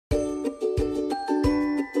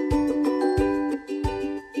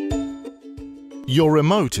Your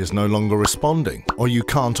remote is no longer responding, or you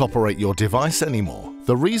can't operate your device anymore.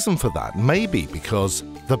 The reason for that may be because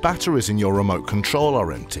the batteries in your remote control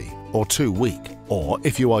are empty or too weak, or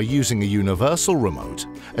if you are using a universal remote,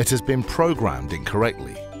 it has been programmed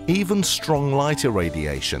incorrectly. Even strong light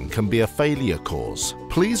irradiation can be a failure cause.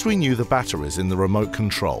 Please renew the batteries in the remote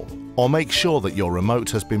control, or make sure that your remote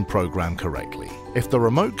has been programmed correctly. If the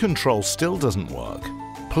remote control still doesn't work,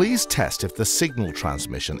 please test if the signal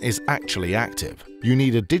transmission is actually active. You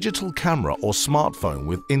need a digital camera or smartphone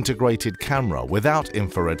with integrated camera without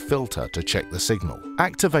infrared filter to check the signal.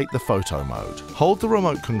 Activate the photo mode. Hold the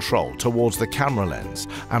remote control towards the camera lens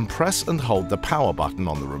and press and hold the power button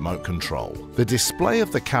on the remote control. The display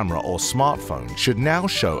of the camera or smartphone should now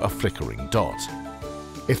show a flickering dot.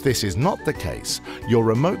 If this is not the case, your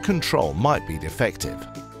remote control might be defective.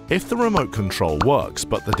 If the remote control works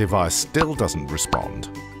but the device still doesn't respond,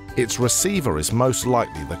 its receiver is most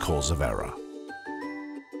likely the cause of error.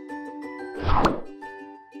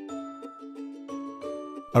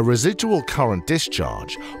 A residual current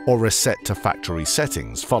discharge or reset to factory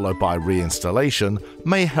settings followed by reinstallation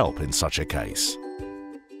may help in such a case.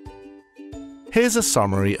 Here's a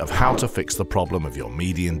summary of how to fix the problem of your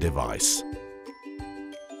MEDION device.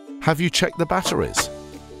 Have you checked the batteries?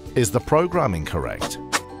 Is the programming correct?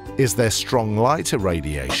 Is there strong light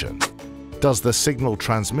irradiation? Does the signal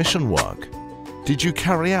transmission work? Did you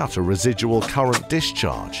carry out a residual current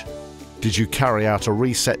discharge? Did you carry out a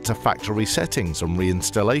reset to factory settings and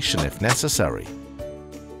reinstallation if necessary?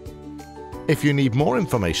 If you need more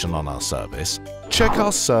information on our service, check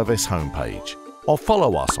our service homepage or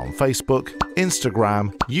follow us on Facebook,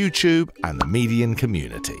 Instagram, YouTube and the MEDION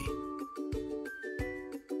community.